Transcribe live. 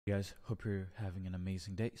Guys, hope you're having an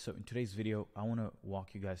amazing day. So in today's video, I want to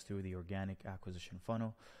walk you guys through the organic acquisition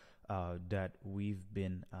funnel that we've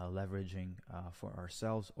been leveraging for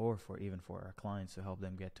ourselves or for even for our clients to help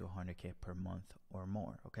them get to 100K per month or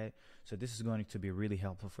more. Okay, so this is going to be really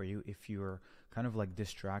helpful for you if you're kind of like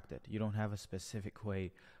distracted. You don't have a specific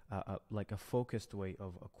way, like a focused way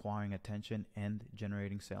of acquiring attention and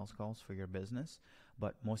generating sales calls for your business,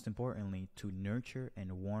 but most importantly, to nurture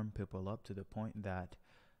and warm people up to the point that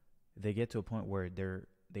they get to a point where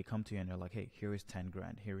they come to you and they're like, hey, here is 10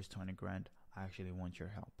 grand, here is 20 grand. I actually want your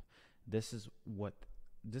help. This is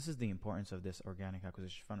the importance of this organic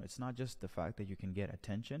acquisition funnel. It's not just the fact that you can get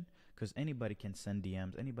attention, because anybody can send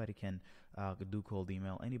DMs, anybody can do cold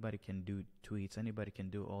email, anybody can do tweets, anybody can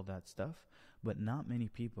do all that stuff, but not many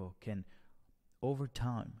people can over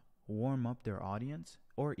time warm up their audience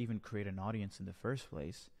or even create an audience in the first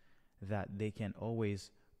place that they can always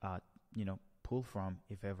pull from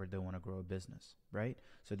if ever they want to grow a business, right?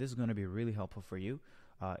 So this is going to be really helpful for you,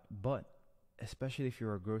 but especially if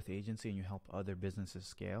you're a growth agency and you help other businesses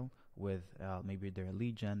scale with maybe their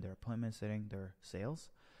lead gen, their appointment setting, their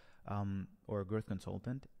sales, or a growth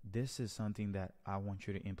consultant. This is something that I want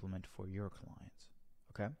you to implement for your clients.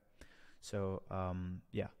 Okay, so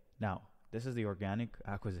yeah. Now this is the organic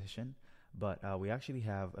acquisition, but we actually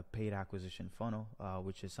have a paid acquisition funnel,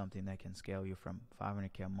 which is something that can scale you from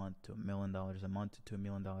 500K a month to $1 million a month to $2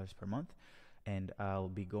 million per month. And I'll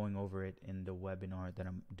be going over it in the webinar that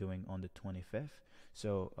I'm doing on the 25th.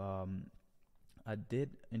 So I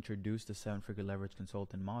did introduce the 7-figure leverage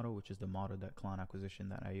consultant model, which is the model that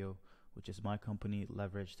clientacquisition.io, which is my company,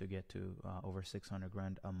 leveraged to get to over 600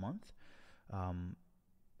 grand a month.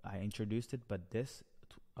 I introduced it, but this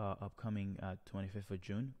upcoming 25th of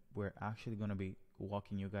June, we're actually going to be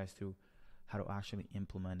walking you guys through how to actually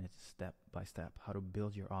implement it step by step, how to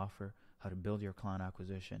build your offer, how to build your client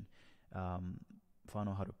acquisition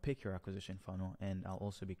funnel, how to pick your acquisition funnel, and I'll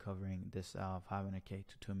also be covering this 500K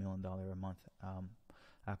to $2 million a month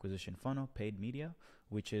acquisition funnel, paid media,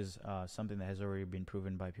 which is something that has already been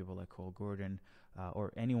proven by people like Cole Gordon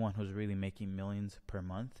or anyone who's really making millions per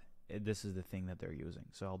month. This is the thing that they're using.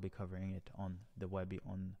 So I'll be covering it on the Webby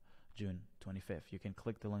on June 25th. You can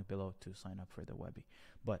click the link below to sign up for the Webby.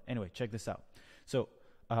 But anyway, check this out. So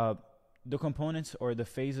the components or the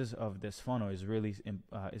phases of this funnel is really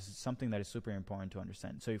is something that is super important to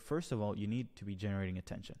understand. So first of all, you need to be generating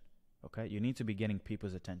attention. Okay, you need to be getting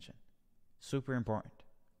people's attention. Super important.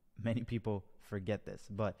 Many people forget this,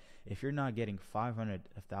 but if you're not getting 500,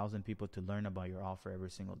 1,000 people to learn about your offer every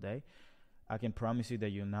single day, I can promise you that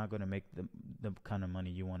you're not going to make the kind of money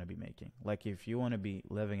you want to be making. Like if you want to be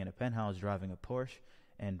living in a penthouse, driving a Porsche,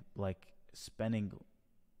 and like spending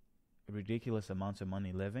ridiculous amounts of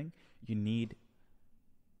money living, you need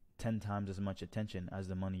 10 times as much attention as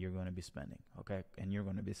the money you're going to be spending. Okay, and you're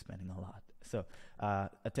going to be spending a lot. So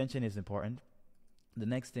attention is important. The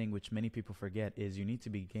next thing, which many people forget, is you need to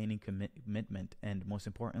be gaining commitment and, most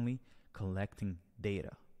importantly, collecting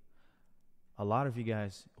data. A lot of you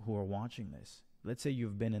guys who are watching this, let's say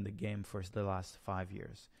you've been in the game for the last 5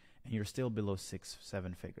 years and you're still below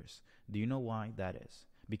 6-7 figures. Do you know why that is?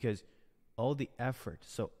 Because all the effort,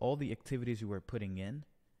 so all the activities you were putting in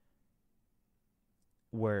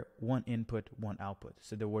were one input, one output.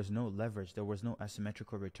 So there was no leverage, there was no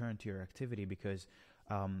asymmetrical return to your activity, because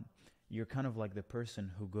you're kind of like the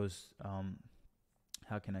person who goes,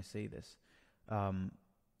 how can I say this?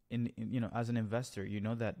 As an investor, you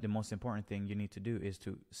know that the most important thing you need to do is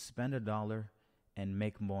to spend $1 and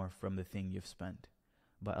make more from the thing you've spent.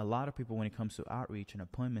 But a lot of people, when it comes to outreach and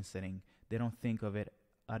appointment setting, they don't think of it.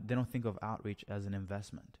 They don't think of outreach as an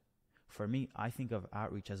investment. For me, I think of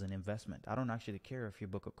outreach as an investment. I don't actually care if you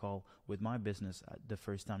book a call with my business the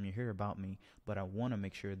first time you hear about me, but I want to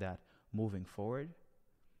make sure that moving forward,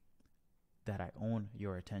 that I own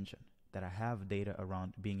your attention, that I have data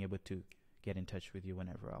around being able to get in touch with you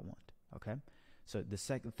whenever I want. Okay, so the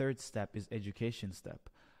third step is education step.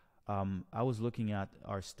 I was looking at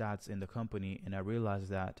our stats in the company, and I realized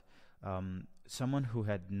that someone who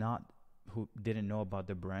didn't know about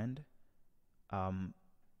the brand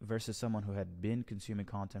versus someone who had been consuming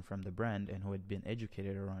content from the brand and who had been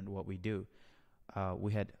educated around what we do,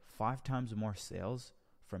 we had 5 times more sales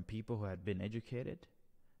from people who had been educated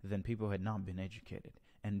than people who had not been educated.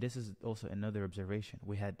 And this is also another observation.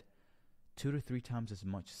 We had 2 to 3 times as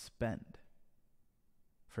much spend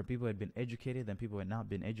from people who had been educated than people who had not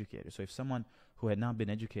been educated. So if someone who had not been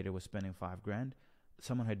educated was spending 5 grand,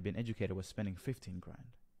 someone who had been educated was spending 15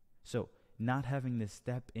 grand. So not having this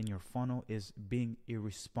step in your funnel is being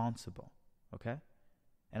irresponsible. Okay?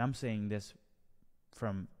 And I'm saying this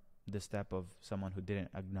from the step of someone who didn't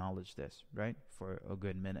acknowledge this, right, for a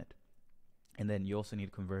good minute. And then you also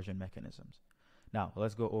need conversion mechanisms. Now,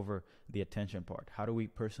 let's go over the attention part. How do we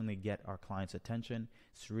personally get our clients' attention?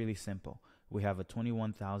 It's really simple. We have a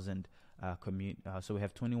 21,000 so we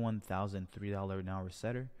have 21,000 $3 an hour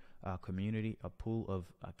setter community, a pool of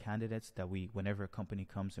candidates that we, whenever a company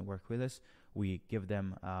comes and work with us, we give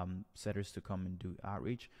them setters to come and do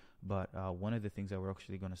outreach. But one of the things that we're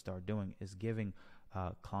actually going to start doing is giving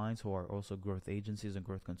clients who are also growth agencies and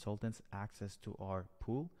growth consultants access to our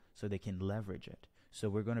pool so they can leverage it. So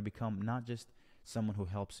we're going to become not just someone who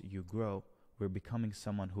helps you grow, we're becoming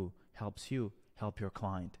someone who helps you help your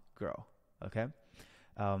client grow. Okay?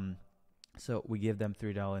 So we give them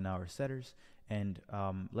 $3 an hour setters, and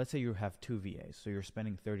let's say you have 2 VAs, so you're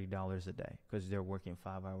spending $30 a day because they're working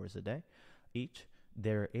 5 hours a day each.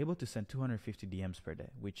 They're able to send 250 DMs per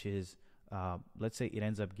day, which is, let's say it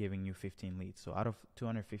ends up giving you 15 leads. So out of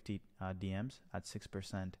 250 DMs at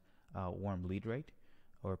 6% warm lead rate,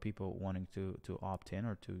 or people wanting to opt in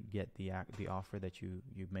or to get the offer that you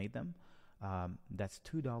made them, that's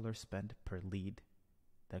 $2 spent per lead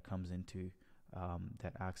that comes into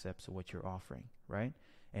that accepts what you're offering, right?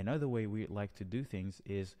 Another way we like to do things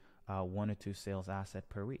is 1 or 2 sales asset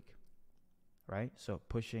per week, right? So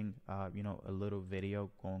pushing a little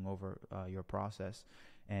video going over your process.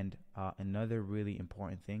 And another really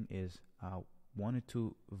important thing is 1 or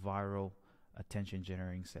 2 viral attention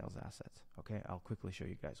generating sales assets. Okay, I'll quickly show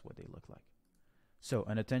you guys what they look like. So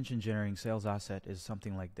an attention generating sales asset is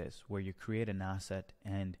something like this, where you create an asset,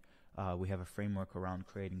 and we have a framework around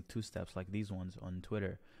creating 2 steps like these ones on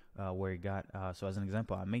Twitter, where you got, so as an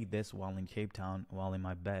example, I made this while in Cape Town, while in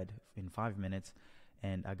my bed in 5 minutes,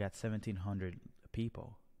 and I got 1,700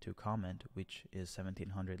 people to comment, which is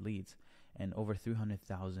 1,700 leads, and over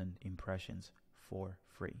 300,000 impressions for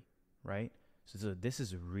free, right? So this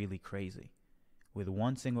is really crazy. With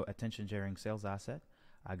 1 single attention generating sales asset,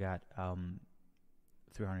 I got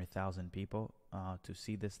 300,000 people to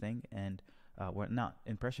see this thing, and we're not,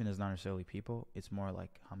 impression is not necessarily people, it's more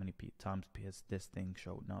like how many times this thing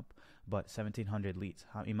showed up. But 1,700 leads.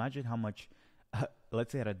 Imagine how much,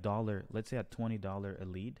 let's say at $1, let's say at $20 a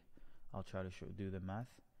lead. I'll try to do the math.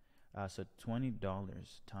 So $20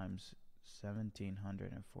 times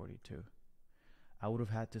 1,742. I would have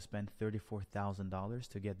had to spend $34,000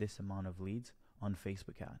 to get this amount of leads on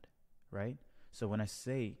Facebook ad, right? So when I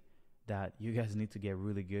say that you guys need to get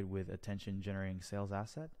really good with attention generating sales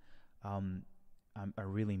asset, I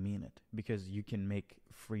really mean it, because you can make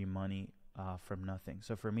free money from nothing.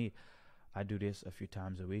 So for me, I do this a few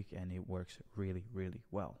times a week, and it works really, really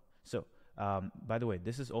well. So by the way,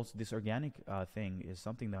 this organic thing is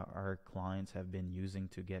something that our clients have been using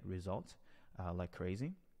to get results like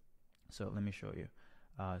crazy. So let me show you.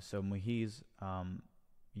 So Muhiz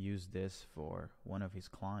used this for one of his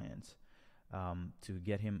clients to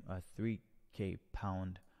get him a 3K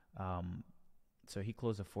pound. So he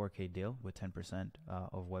closed a 4K deal with 10%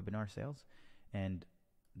 of webinar sales, and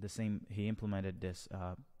he implemented this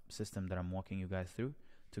system that I'm walking you guys through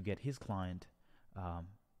to get his client a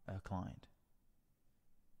client.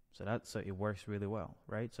 So it works really well,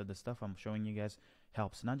 right? So the stuff I'm showing you guys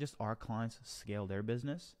helps not just our clients scale their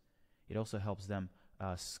business, it also helps them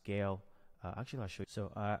scale. Actually, I'll show you.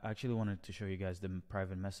 So I actually wanted to show you guys the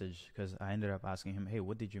private message, because I ended up asking him, hey,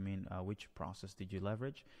 what did you mean? Which process did you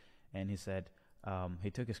leverage? And he said, he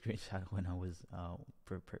took a screenshot when I was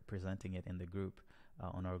presenting it in the group,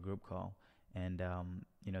 on our group call. And,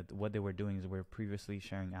 what they were doing is we're previously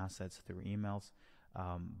sharing assets through emails.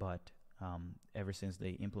 But ever since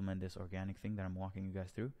they implement this organic thing that I'm walking you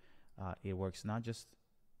guys through, it works not just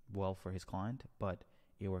well for his client, but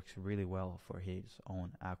it works really well for his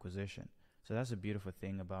own acquisition. So that's a beautiful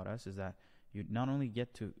thing about us, is that we not only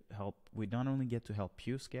get to help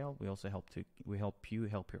you scale, we also help you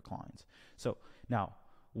help your clients. So now,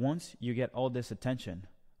 once you get all this attention,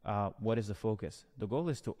 what is the focus? The goal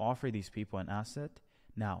is to offer these people an asset.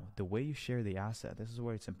 Now, the way you share the asset, this is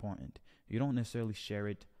where it's important. You don't necessarily share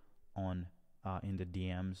it on in the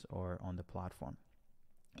DMs or on the platform.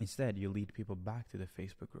 Instead, you lead people back to the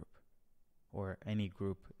Facebook group or any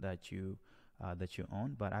group that you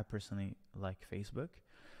own. But I personally like Facebook.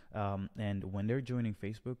 And when they're joining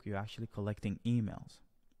Facebook, you're actually collecting emails.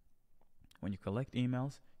 When you collect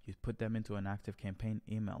emails, you put them into an active campaign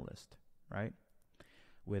email list, right?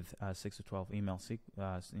 With 6 to 12 email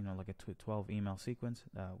like a 12 email sequence.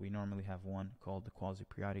 We normally have one called the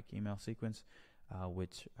quasi-periodic email sequence,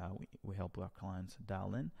 which we help our clients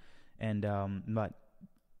dial in. And but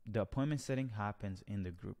the appointment setting happens in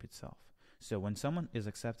the group itself. So when someone is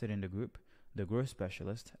accepted in the group, the growth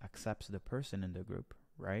specialist accepts the person in the group,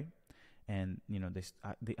 right? And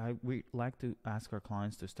we like to ask our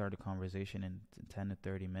clients to start a conversation in 10 to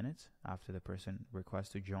 30 minutes after the person requests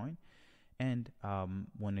to join. And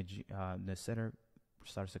when the setter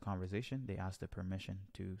starts the conversation, they ask the permission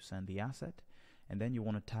to send the asset. And then you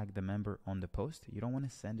want to tag the member on the post. You don't want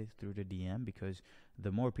to send it through the DM, because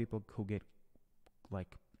the more people who get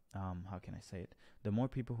how can I say it? The more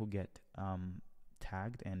people who get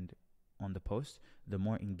tagged and on the post, the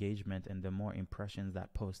more engagement and the more impressions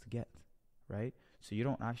that post get, right? So you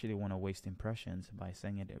don't actually want to waste impressions by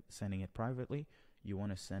sending it privately. You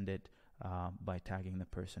want to send it by tagging the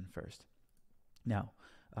person first. Now,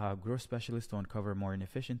 growth specialists to uncover more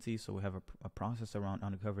inefficiencies. So we have a process around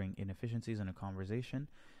uncovering inefficiencies in a conversation.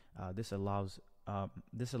 This allows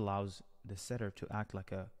the setter to act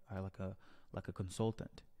like a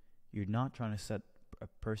consultant. You're not trying to set a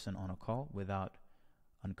person on a call without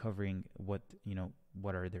uncovering what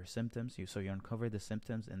are their symptoms. So you uncover the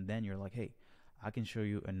symptoms, and then you're like, hey, I can show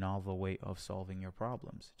you a novel way of solving your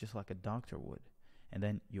problems, just like a doctor would. And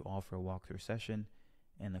then you offer a walkthrough session,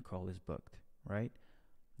 and the call is booked, right?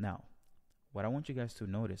 Now, what I want you guys to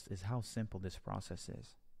notice is how simple this process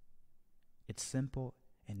is. It's simple,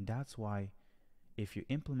 and that's why if you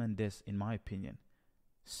implement this, in my opinion,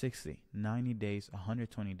 60, 90 days,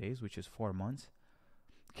 120 days, which is 4 months,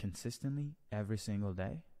 consistently every single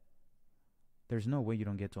day, there's no way you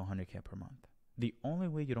don't get to 100K per month. The only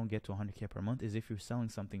way you don't get to 100K per month is if you're selling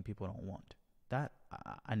something people don't want. That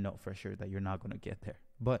I know for sure that you're not going to get there.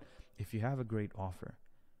 But if you have a great offer,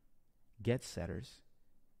 get setters,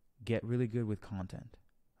 get really good with content,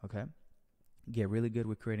 okay? Get really good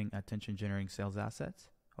with creating attention-generating sales assets,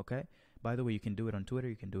 okay? By the way, you can do it on Twitter,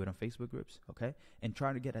 you can do it on Facebook groups, okay? And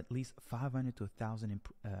try to get at least 500 to 1,000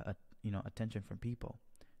 attention from people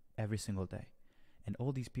every single day. And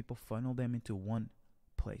all these people, funnel them into one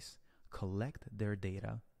place. Collect their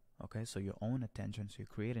data, okay? So your own attention, so you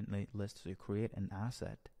create a list, so you create an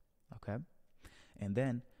asset, okay? And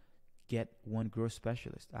then get one growth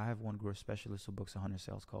specialist. I have one growth specialist who books 100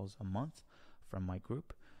 sales calls a month from my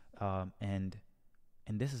group. And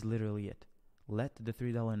this is literally it. Let the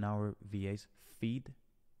 $3 an hour VAs feed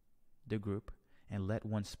the group, and let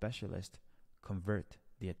one specialist convert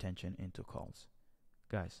the attention into calls.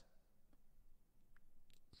 Guys,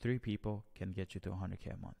 3 people can get you to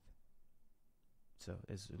 100K a month. So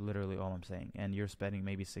it's literally all I'm saying. And you're spending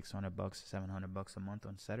maybe $600, $700 a month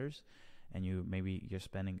on setters, and you're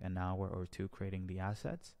spending an hour or 2 creating the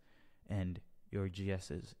assets, and your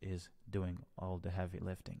GS is doing all the heavy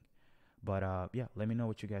lifting. But yeah, let me know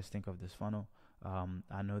what you guys think of this funnel.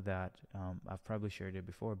 I know that I've probably shared it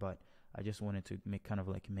before, but I just wanted to make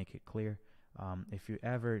it clear. If you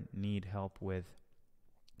ever need help with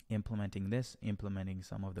implementing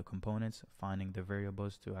some of the components, finding the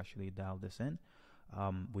variables to actually dial this in,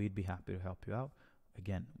 we'd be happy to help you out.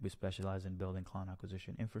 Again, we specialize in building client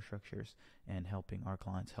acquisition infrastructures and helping our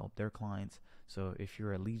clients help their clients. So if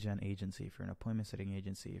you're a lead gen agency, if you're an appointment setting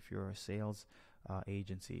agency, if you're a sales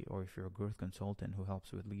agency, or if you're a growth consultant who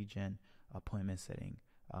helps with lead gen, appointment setting,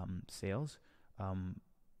 sales,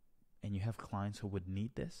 and you have clients who would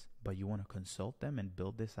need this, but you want to consult them and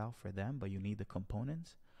build this out for them, but you need the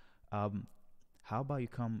components, how about you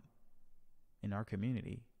come in our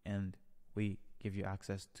community and we give you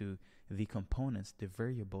access to the components, the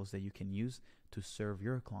variables that you can use to serve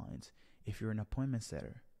your clients. If you're an appointment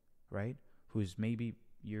setter, right, who's maybe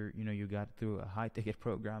you got through a high ticket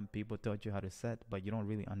program, people taught you how to set, but you don't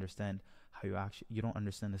really understand how you don't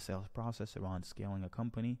understand the sales process around scaling a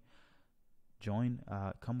company,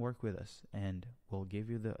 come work with us, and we'll give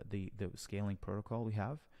you the scaling protocol we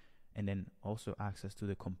have, and then also access to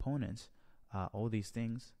the components, all these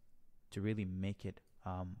things to really make it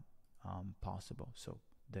possible. So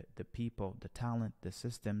the people, the talent, the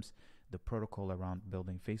systems, the protocol around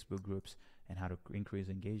building Facebook groups and how to increase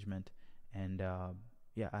engagement. And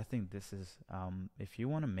yeah, I think this is, if you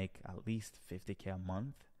want to make at least 50K a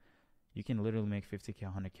month, you can literally make 50K,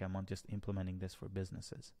 100K a month just implementing this for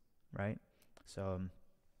businesses, right? So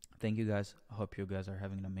thank you guys. I hope you guys are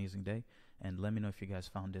having an amazing day, and let me know if you guys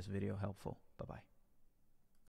found this video helpful. Bye-bye.